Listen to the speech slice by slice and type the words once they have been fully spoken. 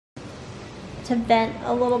to vent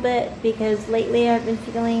a little bit because lately I've been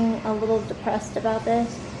feeling a little depressed about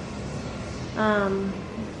this. A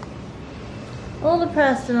little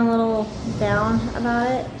depressed and a little down about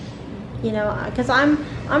it, you know, because I'm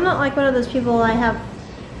not like one of those people. I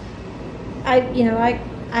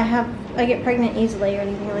get pregnant easily or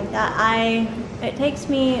anything like that. It takes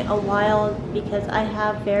me a while because I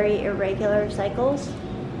have very irregular cycles,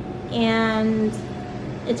 and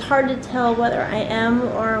it's hard to tell whether I am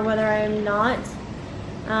or whether I am not,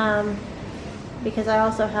 because I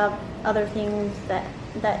also have other things that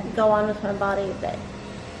go on with my body that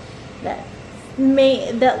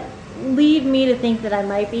lead me to think that I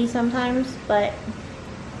might be sometimes, but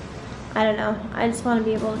I don't know. I just want to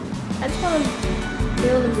be able to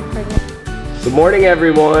be pregnant. Good morning,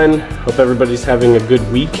 everyone. Hope everybody's having a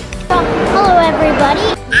good week. Hello, everybody.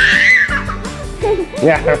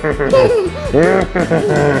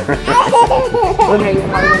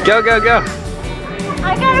 Go, go, go.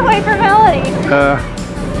 I gotta wait for Melody.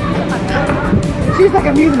 She's like,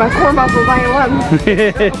 I'm using my core muscles, I am.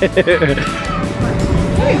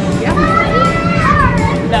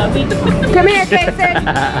 Come here, Jason.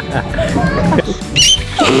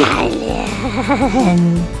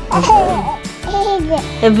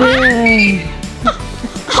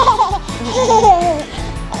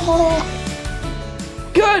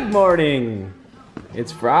 Good morning.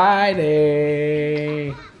 It's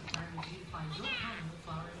Friday.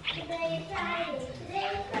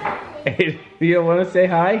 Hey, you don't want to say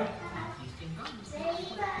hi?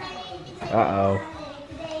 Uh-oh.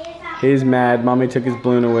 He's mad. Mommy took his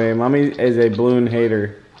balloon away. Mommy is a balloon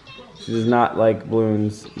hater. She does not like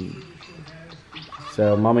balloons.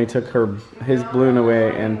 So Mommy took his balloon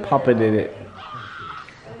away and puppeted it.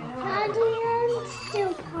 Daddy, I'm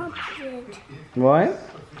still puppet. What?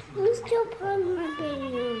 I'm still putting my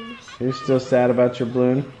balloons. You're still sad about your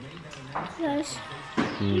balloon? Yes.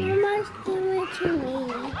 Mama's doing it to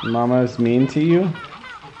me. Mama's mean to you?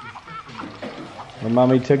 Or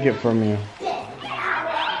Mommy took it from you?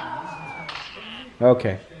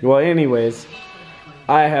 Okay. Well, anyways,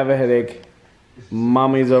 I have a headache.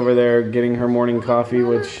 Mommy's over there getting her morning coffee,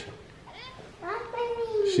 which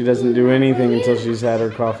she doesn't do anything until she's had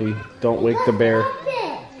her coffee. Don't wake the bear.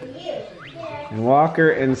 And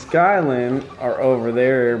Walker and Skylin are over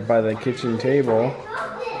there by the kitchen table.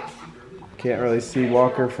 Can't really see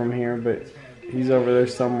Walker from here, but he's over there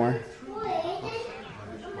somewhere.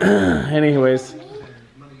 Anyways,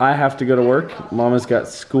 I have to go to work. Mama's got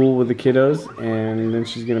school with the kiddos, and then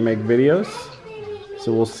she's gonna make videos.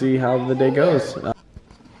 So we'll see how the day goes.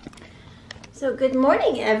 So good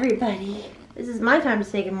morning, everybody. This is my time to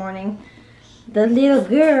say good morning. The little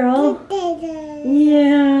girl.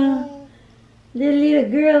 Yeah. The little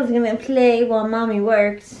girl's gonna play while Mommy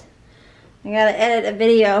works. I gotta edit a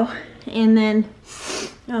video, and then,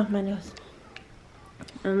 oh, my nose.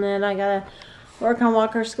 And then I gotta work on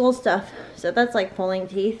Walker's school stuff. So that's like pulling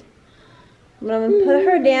teeth. But I'm gonna put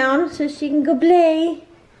her down so she can go play.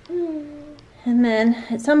 And then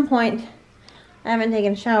at some point, I haven't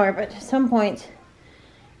taken a shower, but at some point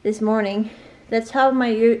this morning, that's how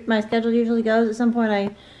my schedule usually goes. At some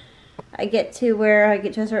point I get to where I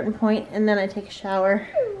get to a certain point, and then I take a shower.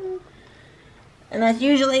 And that's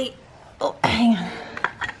usually, oh, hang on.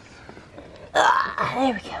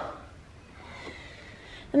 There we go.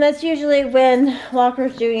 And that's usually when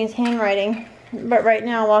Walker's doing his handwriting. But right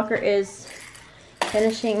now Walker is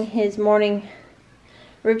finishing his morning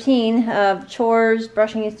routine of chores,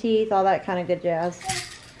 brushing his teeth, all that kind of good jazz.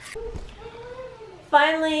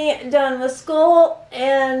 Finally done with school,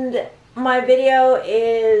 and my video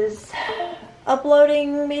is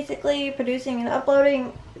uploading, basically producing and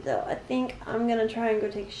uploading. So I think I'm gonna try and go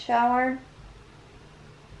take a shower.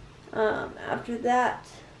 After that,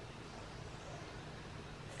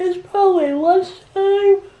 it's probably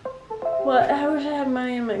lunchtime. But I wish I had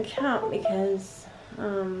money in my account because,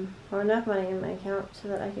 or enough money in my account so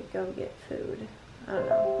that I could go get food. I don't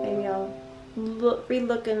know. Maybe I'll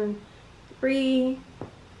relook and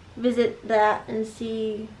revisit that and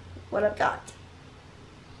see what I've got.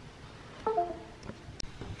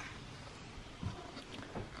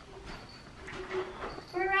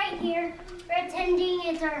 We're right here, pretending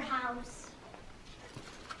it's our house.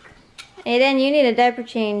 Hey, then you need a diaper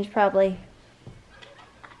change probably.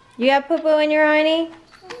 You got poo-poo in your hiney?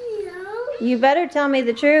 No. You better tell me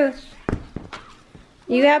the truth.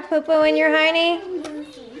 You got poo-poo in your hiney?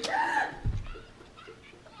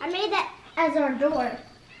 I made that as our door.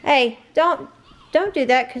 Hey, don't do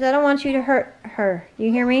that because I don't want you to hurt her.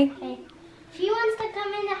 You hear me? Okay. She wants to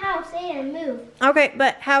come in the house and move. Okay,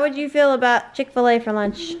 but how would you feel about Chick-fil-A for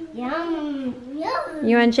lunch? Yum. Yum.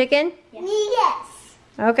 You want chicken? Yeah. Yes.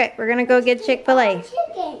 Okay, we're gonna go get Chick-fil-A.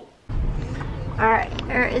 Chicken. Alright,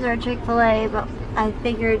 there is our Chick-fil-A, but I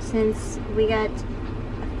figured since we got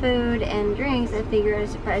food and drinks, I figured I'd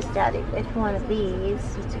surprise Daddy with one of these.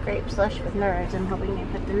 It's a grape slush with nerds. I'm hoping they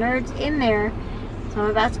put the nerds in there. So I'm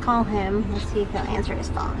about to call him. Let's see if he'll answer his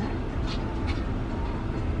phone.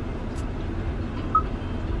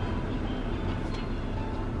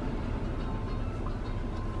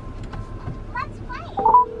 Let's play.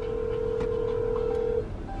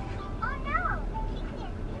 Oh no,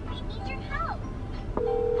 he needs your help.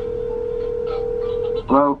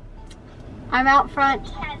 Hello? I'm out front.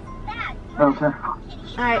 Okay.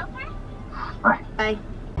 Alright. Bye. Bye.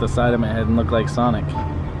 The side of my head and look like Sonic.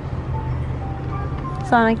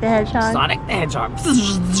 Sonic the Hedgehog. Sonic the Hedgehog.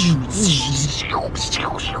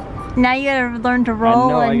 Now you gotta learn to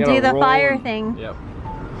roll and do the fire thing. Yep.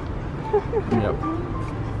 Yep.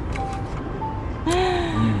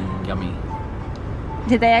 Yummy.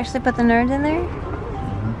 Did they actually put the nerds in there?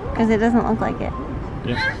 Because it doesn't look like it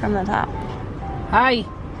Yeah. from the top. Hi.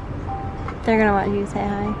 They're gonna want you to say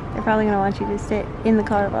hi. They're probably gonna want you to sit in the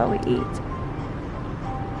car while we eat.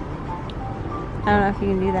 I don't know if you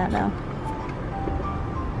can do that though.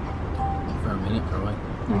 For a minute, probably.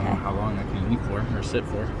 I don't know how long I can eat for or sit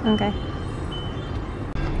for. Okay.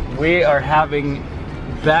 We are having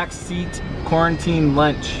backseat quarantine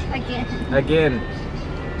lunch again.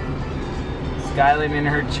 Skylin in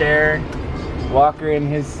her chair, Walker in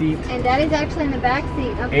his seat, And Daddy's actually in the back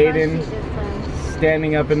seat of the Aiden. car seat this time.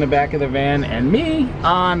 standing up in the back of the van, and me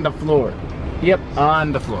on the floor. Yep,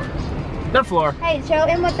 on the floor. The floor. Hey, show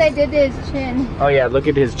him what they did to his chin. Oh yeah, look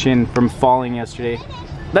at his chin from falling yesterday.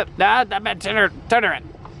 Turn around.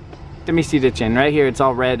 Let me see the chin. Right here, it's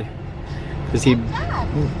all red. Because he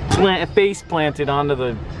face planted onto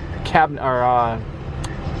the cabinet, or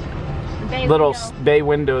little bay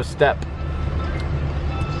window step.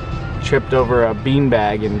 Tripped over a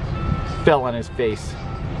beanbag and fell on his face.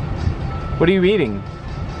 What are you eating?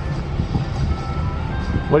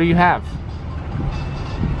 What do you have?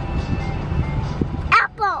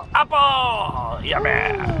 Apple. Apple! Yummy!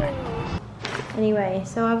 Anyway,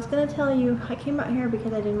 so I was gonna tell you, I came out here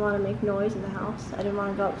because I didn't want to make noise in the house. I didn't want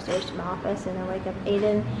to go upstairs to my office and then wake up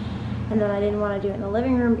Aiden. And then I didn't want to do it in the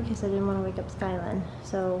living room because I didn't want to wake up Skylin.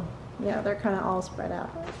 So, yeah, they're kind of all spread out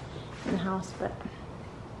in the house. But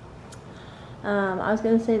I was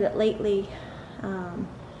gonna say that lately,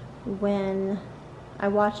 when I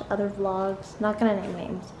watch other vlogs, not gonna name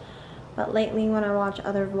names, but lately when I watch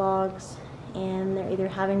other vlogs and they're either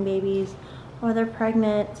having babies or they're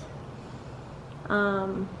pregnant,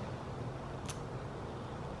 or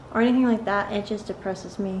anything like that, it just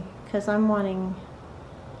depresses me because I'm wanting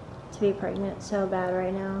to be pregnant so bad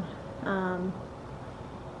right now.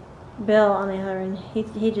 Bill, on the other end,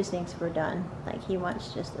 he just thinks we're done. Like, he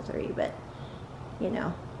wants just the 3, but you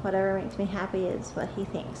know, whatever makes me happy is what he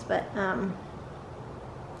thinks. But I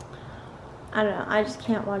don't know, I just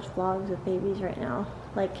can't watch vlogs with babies right now.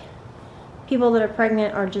 Like, people that are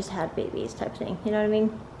pregnant or just had babies type thing, you know what I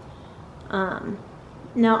mean?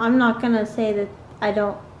 Now, I'm not gonna say that I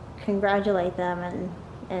don't congratulate them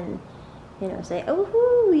and you know, say, oh,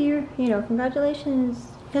 whoo, you know, congratulations,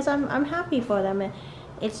 because I'm happy for them.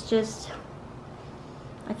 It's just,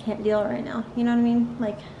 I can't deal right now, you know what I mean?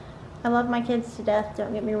 Like, I love my kids to death,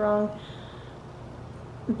 don't get me wrong,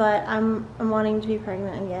 but I'm wanting to be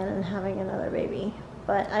pregnant again and having another baby.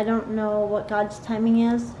 But I don't know what God's timing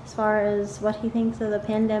is as far as what he thinks of the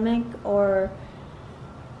pandemic, or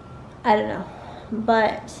I don't know.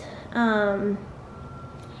 But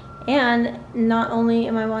and not only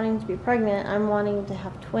am I wanting to be pregnant, I'm wanting to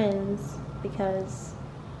have twins, because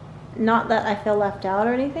not that I feel left out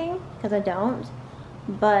or anything, because I don't,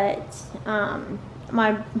 but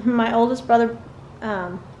my oldest brother,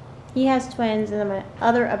 he has twins, and then my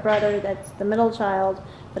other brother that's the middle child,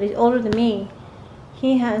 but he's older than me,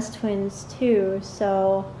 he has twins too.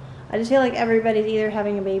 So I just feel like everybody's either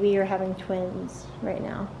having a baby or having twins right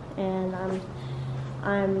now, and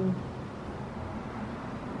I'm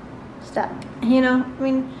stuck, you know? I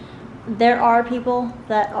mean, there are people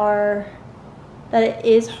that it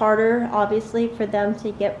is harder, obviously, for them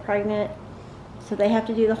to get pregnant, so they have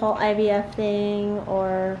to do the whole IVF thing,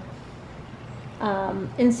 or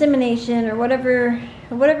insemination, or whatever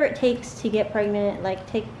it takes to get pregnant, like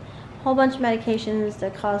take a whole bunch of medications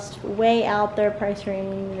that cost way out their price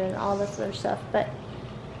range and all this other stuff. But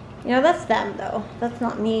you know, that's them though, that's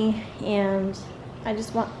not me. And I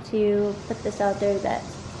just want to put this out there that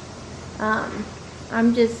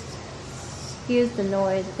I'm just, excuse the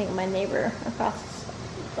noise, I think my neighbor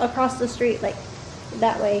across the street, like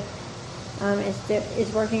that way,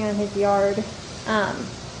 is working on his yard.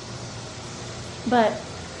 But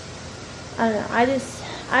I don't know. I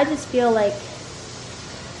just feel like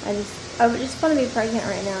I just want to be pregnant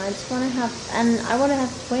right now. I just want to have, and I want to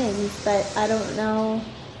have twins, but I don't know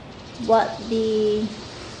what the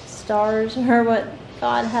stars or what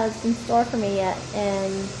God has in store for me yet,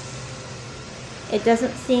 and it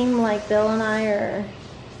doesn't seem like Bill and I are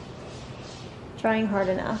trying hard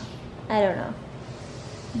enough. I don't know,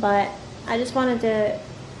 but I just wanted to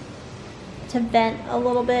vent a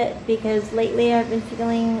little bit because lately I've been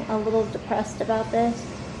feeling a little depressed about this.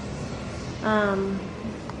 A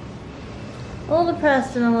little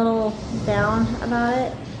depressed and a little down about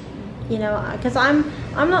it, you know, because I'm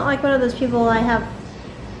not like one of those people. I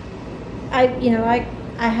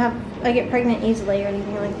get pregnant easily or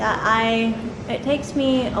anything like that. It takes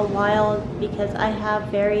me a while because I have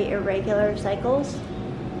very irregular cycles,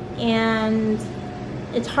 and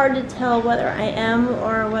it's hard to tell whether I am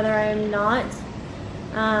or whether I'm not,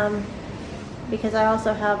 because I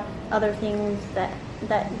also have other things that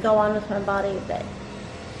go on with my body that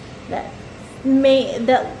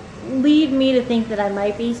lead me to think that I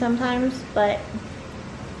might be sometimes, but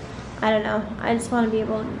I don't know. I just want to be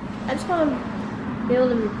able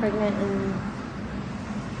to be pregnant and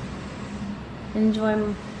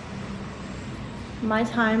enjoy my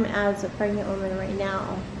time as a pregnant woman right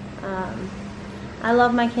now. I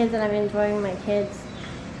love my kids and I'm enjoying my kids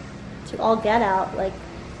to all get out. Like,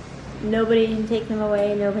 nobody can take them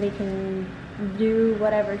away, nobody can do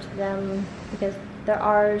whatever to them because they're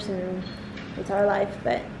ours and it's our life,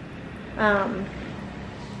 but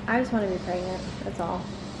I just want to be pregnant, that's all.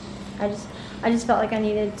 I just felt like I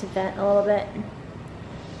needed to vent a little bit,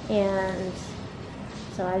 and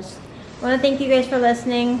so I just want to thank you guys for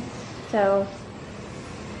listening. So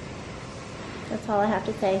that's all I have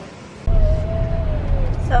to say.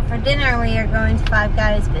 So for dinner we are going to Five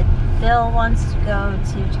Guys, but Bill wants to go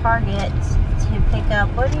to Target to pick up,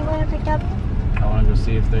 what do you want to pick up? I want to go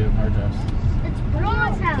see if they have hard drives. It's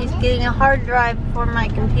Broad's house. He's getting a hard drive for my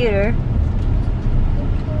computer.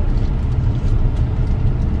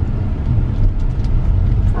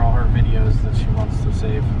 For all her videos that she wants to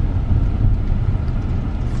save.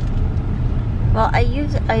 Well,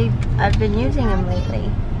 I've been using them lately.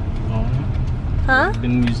 Huh? I've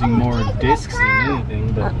been using more discs than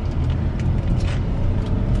anything, but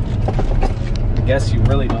I guess you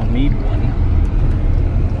really don't need one.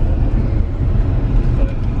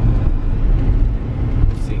 But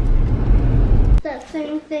let's see. That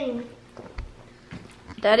same thing.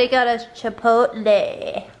 Daddy got us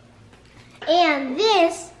Chipotle. And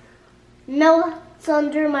this melts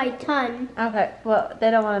under my tongue. Okay, well, they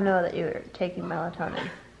don't want to know that you're taking melatonin.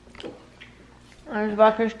 There's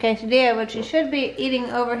Walker's quesadilla, which he should be eating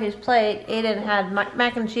over his plate. Aiden had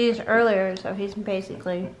mac and cheese earlier, so he's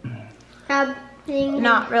basically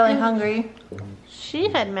not really hungry. She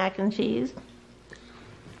had mac and cheese.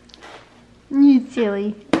 You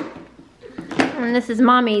silly. And this is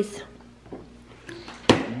Mommy's.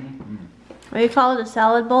 What do you call it, a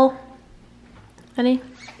salad bowl? Honey?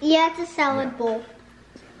 Yeah, it's a salad bowl.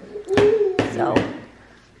 So,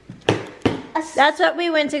 that's what we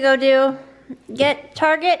went to go do. Get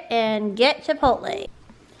Target and get Chipotle.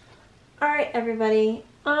 Alright everybody,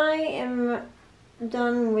 I am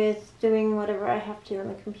done with doing whatever I have to on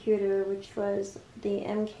the computer, which was the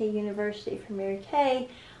MK University for Mary Kay.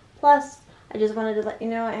 Plus, I just wanted to let you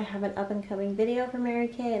know I have an up and coming video for Mary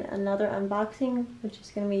Kay and another unboxing, which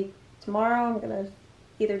is going to be tomorrow. I'm going to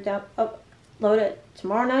either upload it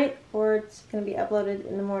tomorrow night or it's going to be uploaded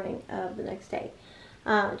in the morning of the next day.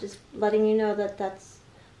 Just letting you know that that's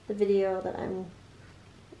the video that I'm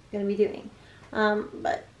going to be doing.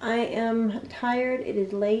 But I am tired. It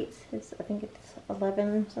is late. I think it's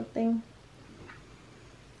 11 something.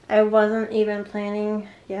 I wasn't even planning.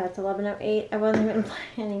 Yeah, it's 11:08. I wasn't even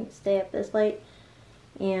planning to stay up this late,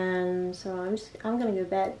 and so I'm gonna go to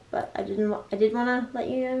bed. But I did want to let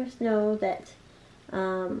you guys know that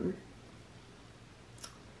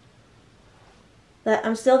that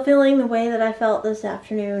I'm still feeling the way that I felt this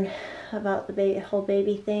afternoon about the whole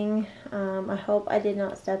baby thing. I hope I did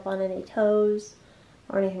not step on any toes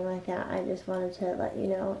or anything like that. I just wanted to let you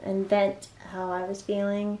know and vent how I was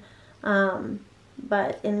feeling.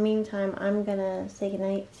 But in the meantime, I'm gonna say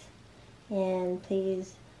goodnight, and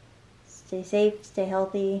please stay safe, stay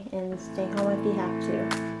healthy, and stay home if you have to.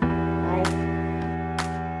 Bye.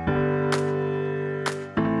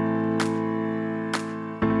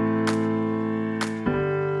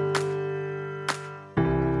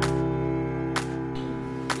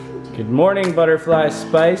 Good morning, Butterfly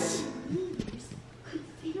Spice.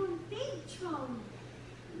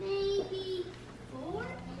 Maybe.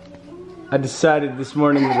 I decided this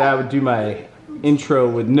morning that I would do my intro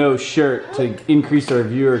with no shirt to increase our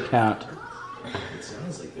viewer count.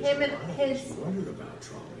 Him and his, what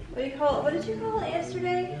did you call it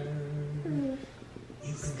yesterday?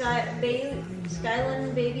 Skyline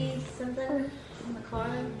baby something in the car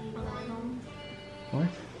on the way home. What?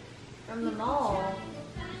 From the mall.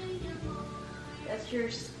 That's your.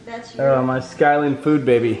 Oh, my Skyline food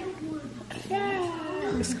baby.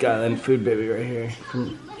 The Skyline food baby right here.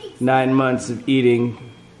 From 9 months of eating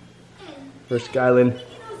for Skyline.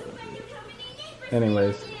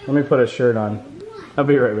 Anyways, let me put a shirt on. I'll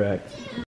be right back.